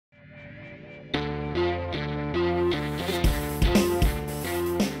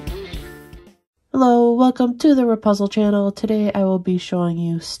Hello, welcome to the Bepuzzled channel. Today I will be showing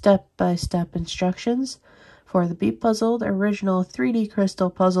you step-by-step instructions for the Bepuzzled original 3D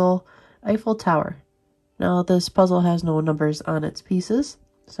crystal puzzle, Eiffel Tower. Now this puzzle has no numbers on its pieces,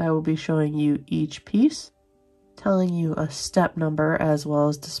 so I will be showing you each piece, telling you a step number as well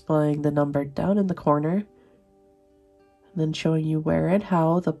as displaying the number down in the corner, and then showing you where and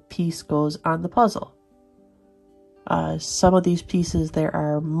how the piece goes on the puzzle. Some of these pieces there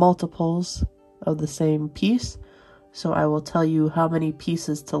are multiples of the same piece, so I will tell you how many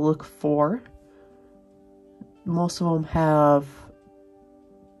pieces to look for. Most of them have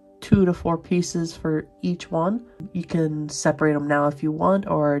 2 to 4 pieces for each one. You can separate them now if you want,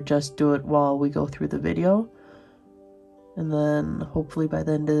 or just do it while we go through the video, and then hopefully by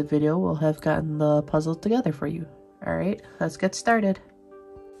the end of the video we'll have gotten the puzzle together for you. Alright, let's get started.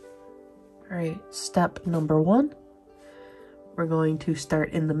 Alright, step number 1. We're going to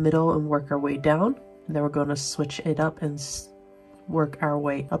start in the middle and work our way down, and then we're going to switch it up and work our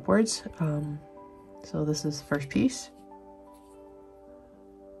way upwards. So this is the first piece.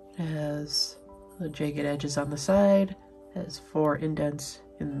 It has the jagged edges on the side, it has 4 indents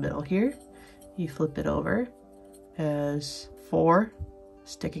in the middle here. You flip it over, it has 4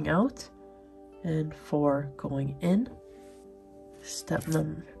 sticking out and 4 going in. Step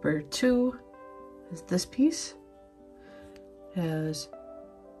number 2 is this piece. Has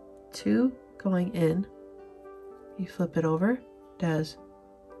 2 going in, you flip it over, it has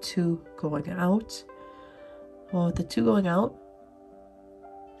 2 going out. Well, with the 2 going out,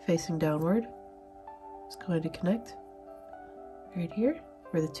 facing downward, it's going to connect right here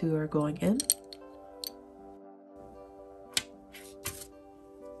where the 2 are going in.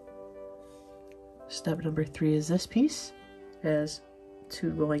 Step number 3 is this piece. It has 2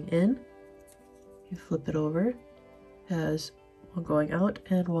 going in, you flip it over, it has 1 going out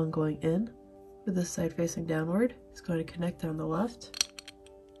and 1 going in. With this side facing downward, it's going to connect on the left.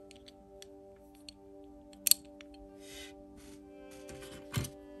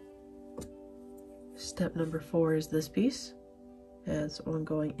 Step number 4 is this piece. It has 1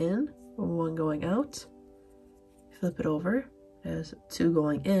 going in, 1 going out. Flip it over, it has 2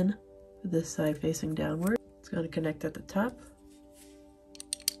 going in. With this side facing downward, it's going to connect at the top.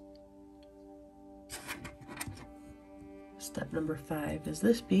 Step number 5 is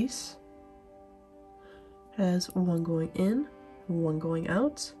this piece. It has 1 going in, 1 going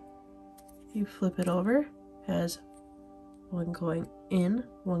out. You flip it over, it has 1 going in,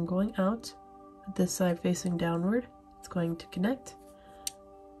 1 going out. With this side facing downward, it's going to connect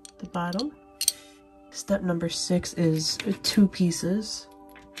the bottom. Step number 6 is 2 pieces,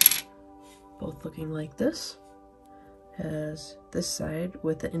 both looking like this. It has this side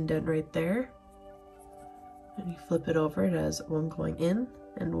with the indent right there. And you flip it over, it has 1 going in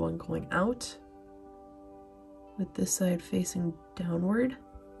and 1 going out. With this side facing downward,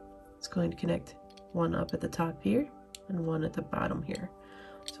 it's going to connect 1 up at the top here and 1 at the bottom here.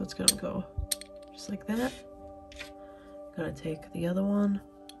 So it's going to go just like that. I'm going to take the other one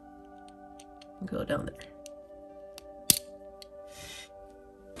and go down there.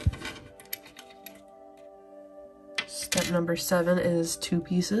 Step number 7 is 2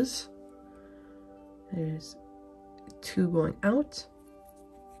 pieces. There's 2 going out,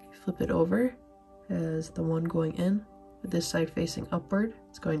 you flip it over, as the 1 going in, with this side facing upward,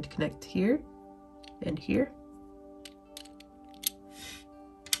 it's going to connect here and here.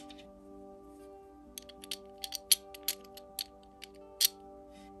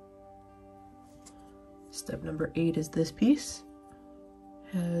 Step number 8 is this piece.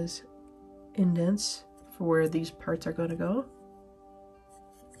 It has indents for where these parts are going to go,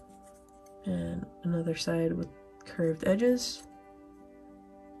 and another side with curved edges,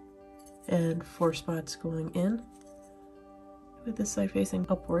 and 4 spots going in. With this side facing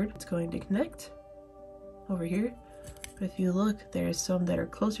upward, it's going to connect over here. But if you look, there's some that are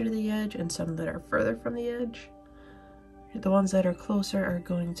closer to the edge and some that are further from the edge. The ones that are closer are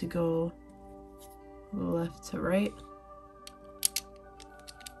going to go left to right,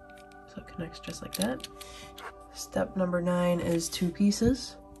 so it connects just like that. Step number 9 is 2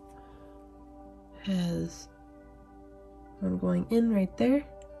 pieces. Has 1 going in right there.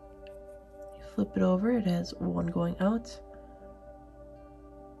 You flip it over, it has 1 going out.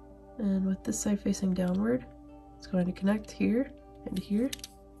 And with this side facing downward, it's going to connect here and here.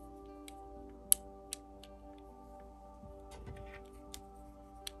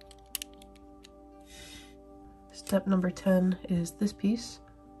 Step number 10 is this piece.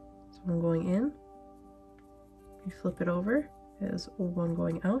 So 1 going in. You flip it over, it has 1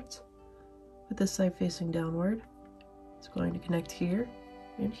 going out. With this side facing downward, it's going to connect here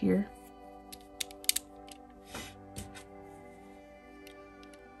and here.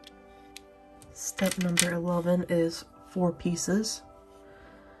 Step number 11 is 4 pieces.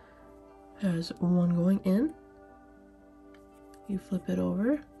 Has one going in. You flip it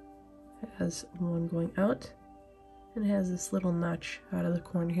over. It has one going out. And it has this little notch out of the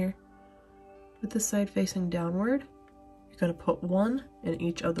corner here. With the side facing downward, you're going to put one in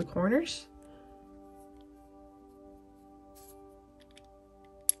each of the corners.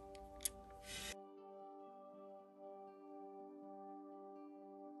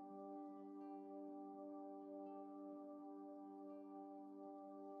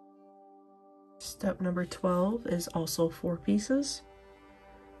 Step number 12 is also 4 pieces.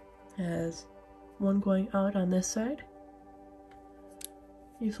 It has one going out on this side.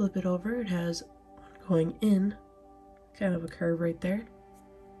 You flip it over, it has one going in, kind of a curve right there.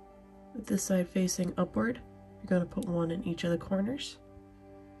 With this side facing upward, you're going to put one in each of the corners.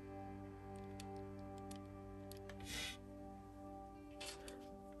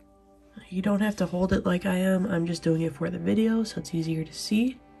 You don't have to hold it like I am, I'm just doing it for the video so it's easier to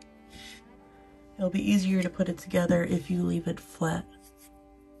see. It'll be easier to put it together if you leave it flat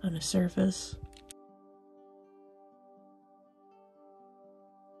on a surface.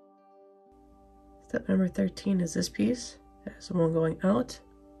 Step number 13 is this piece. It has one going out.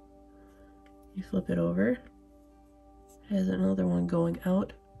 You flip it over. It has another one going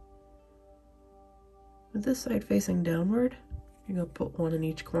out. With this side facing downward, you're going to put one in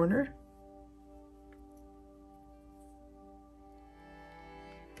each corner.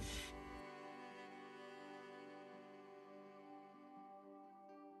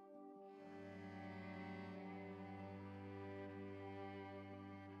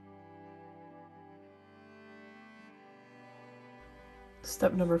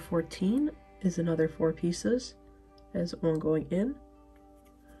 Step number 14 is another 4 pieces. It has one going in.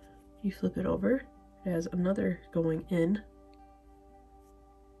 You flip it over. It has another going in.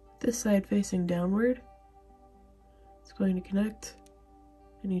 This side facing downward. It's going to connect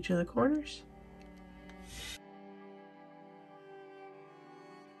in each of the corners.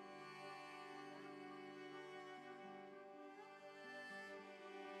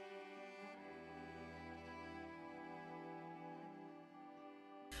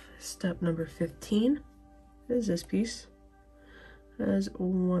 Step number 15 is this piece. It has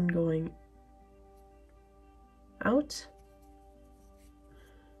one going out.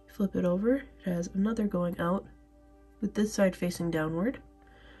 Flip it over, it has another going out. With this side facing downward,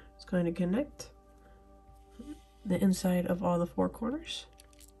 it's going to connect the inside of all the 4 corners.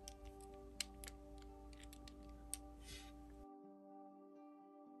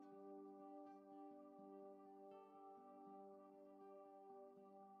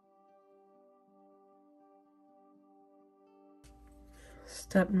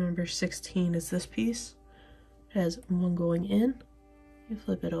 Step number 16 is this piece. It has one going in. You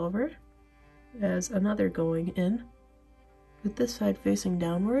flip it over. It has another going in. With this side facing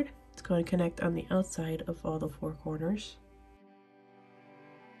downward, it's going to connect on the outside of all the 4 corners.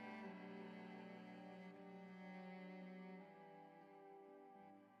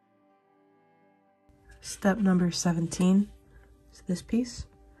 Step number 17 is this piece.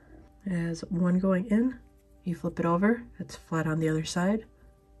 It has one going in. You flip it over, it's flat on the other side.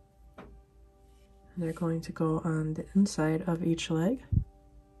 And they're going to go on the inside of each leg.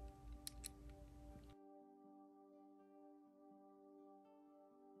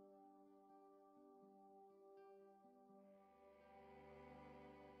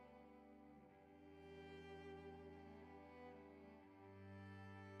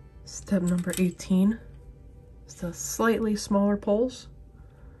 Step number 18 is the slightly smaller poles.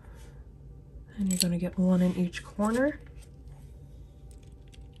 And you're going to get one in each corner.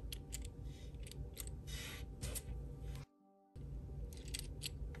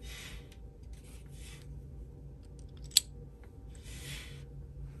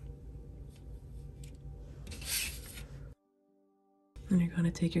 And you're going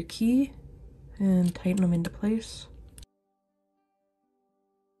to take your key and tighten them into place.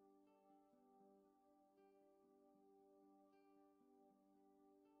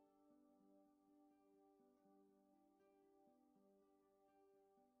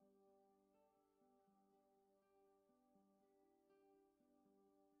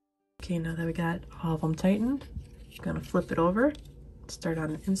 Okay, now that we got all of them tightened, I'm going to flip it over, start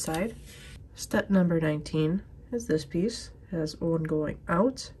on the inside. Step number 19 is this piece. It has one going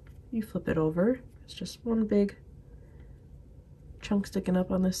out. You flip it over. It's just one big chunk sticking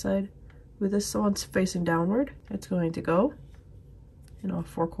up on this side. With this one facing downward, it's going to go in all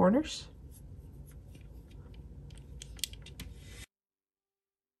 4 corners.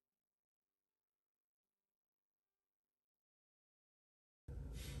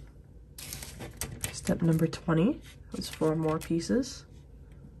 Step number 20 is 4 more pieces.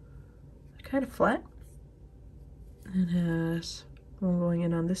 They're kind of flat. It has one going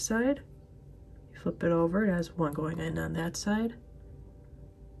in on this side. You flip it over, it has one going in on that side.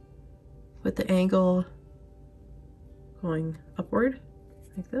 With the angle going upward,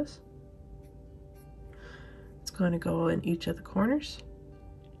 like this. It's going to go in each of the corners.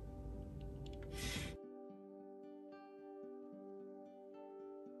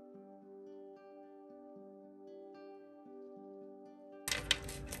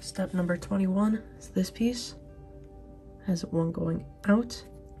 Step number 21 is this piece. It has one going out.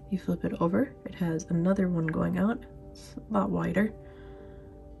 You flip it over, it has another one going out. It's a lot wider.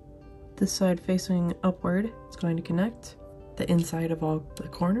 This side facing upward, it's going to connect the inside of all the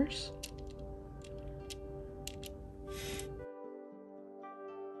corners.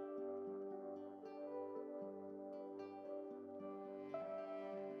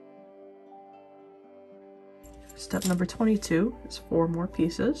 Step number 22 is 4 more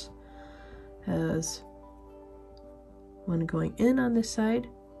pieces. Has one going in on this side.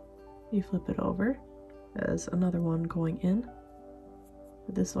 You flip it over. Has another one going in.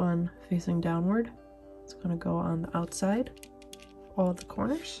 With this one facing downward, it's going to go on the outside, all the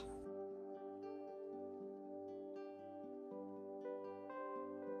corners.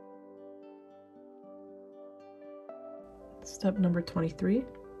 Step number 23.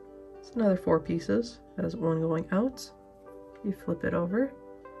 It's another 4 pieces. It has one going out. You flip it over.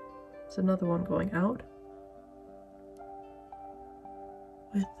 It's another one going out.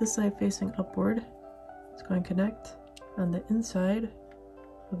 With this side facing upward, it's going to connect on the inside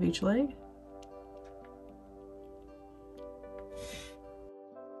of each leg.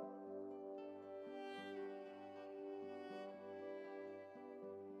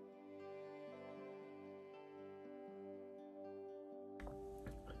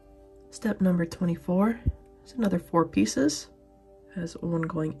 Step number 24 is another 4 pieces. It has one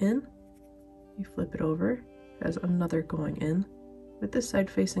going in. You flip it over. It has another going in. With this side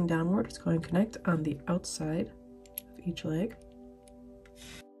facing downward, it's going to connect on the outside of each leg.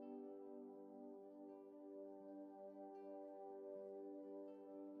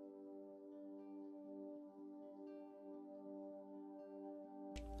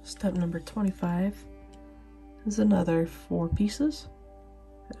 Step number 25 is another 4 pieces.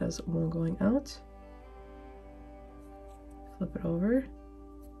 It has one going out. Flip it over.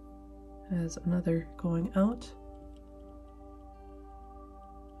 It has another going out.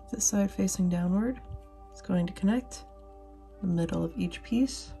 This side facing downward, it's going to connect the middle of each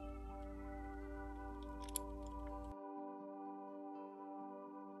piece.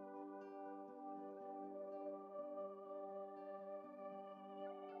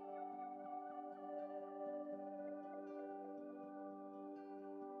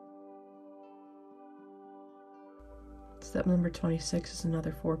 Step number 26 is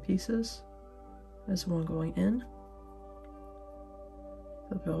another 4 pieces. There's one going in.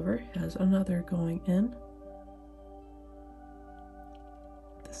 Flip over, has another going in.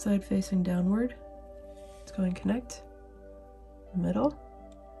 The side facing downward, it's going to connect the middle.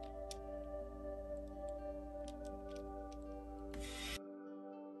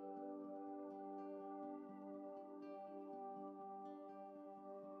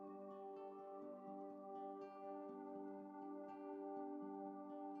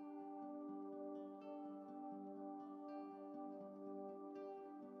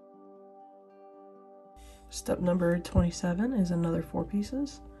 Step number 27 is another 4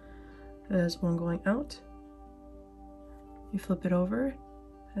 pieces. It has one going out. You flip it over.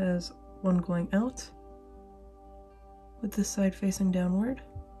 It has one going out. With this side facing downward,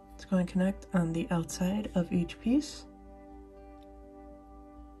 it's going to connect on the outside of each piece.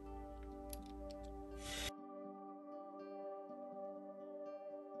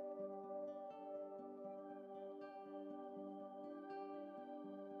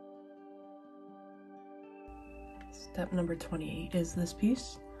 Step number 28 is this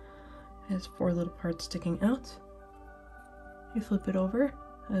piece. It has 4 little parts sticking out. You flip it over.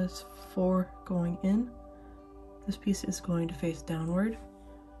 It has 4 going in. This piece is going to face downward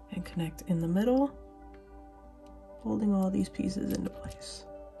and connect in the middle, holding all these pieces into place.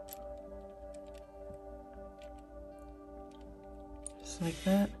 Just like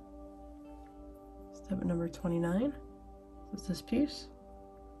that. Step number 29 is this piece.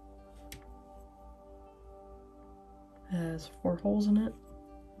 It has 4 holes in it.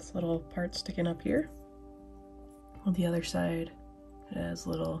 This little part sticking up here. On the other side, it has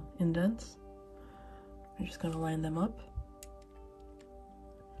little indents. I'm just going to line them up.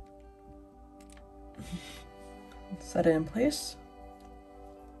 Set it in place.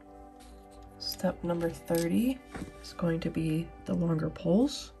 Step number 30 is going to be the longer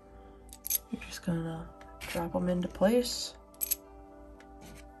poles. You're just gonna drop them into place.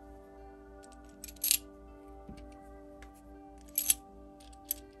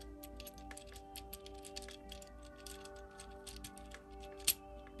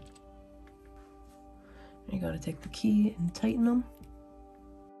 You gotta take the key and tighten them.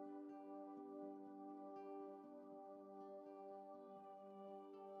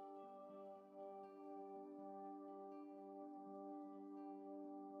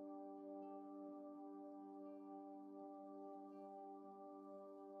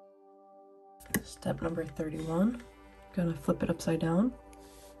 Step number 31, gonna flip it upside down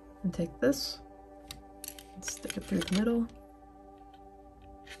and take this and stick it through the middle.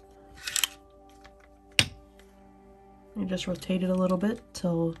 You just rotate it a little bit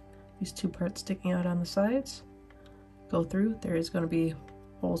till these two parts sticking out on the sides go through. There is going to be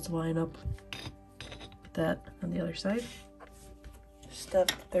holes to line up with that on the other side.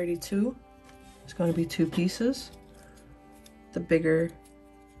 Step 32 is going to be two pieces. The bigger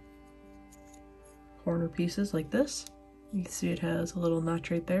corner pieces like this. You can see it has a little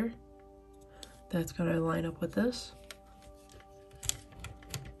notch right there. That's going to line up with this.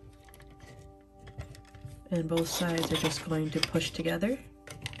 And both sides are just going to push together.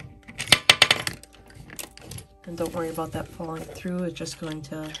 And don't worry about that falling through, it's just going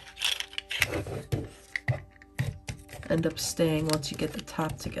to end up staying once you get the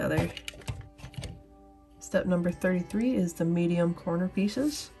top together. Step number 33 is the medium corner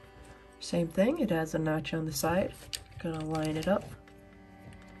pieces. Same thing, it has a notch on the side. Gonna line it up.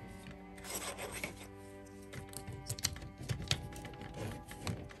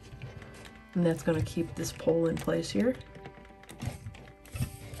 And that's going to keep this pole in place here.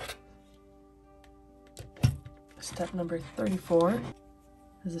 Step number 34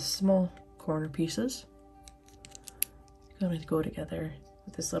 is the small corner pieces. Going to go together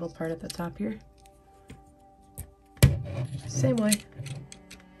with this little part at the top here. Same way.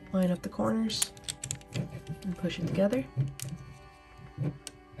 Line up the corners and push it together.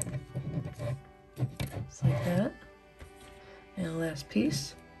 Just like that. And the last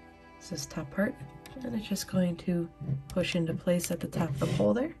piece. This top part, and it's just going to push into place at the top of the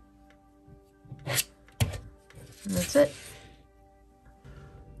pole there. And that's it.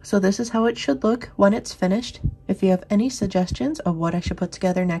 So this is how it should look when it's finished. If you have any suggestions of what I should put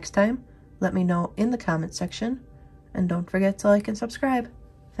together next time, let me know in the comment section. And don't forget to like and subscribe.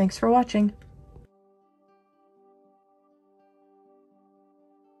 Thanks for watching.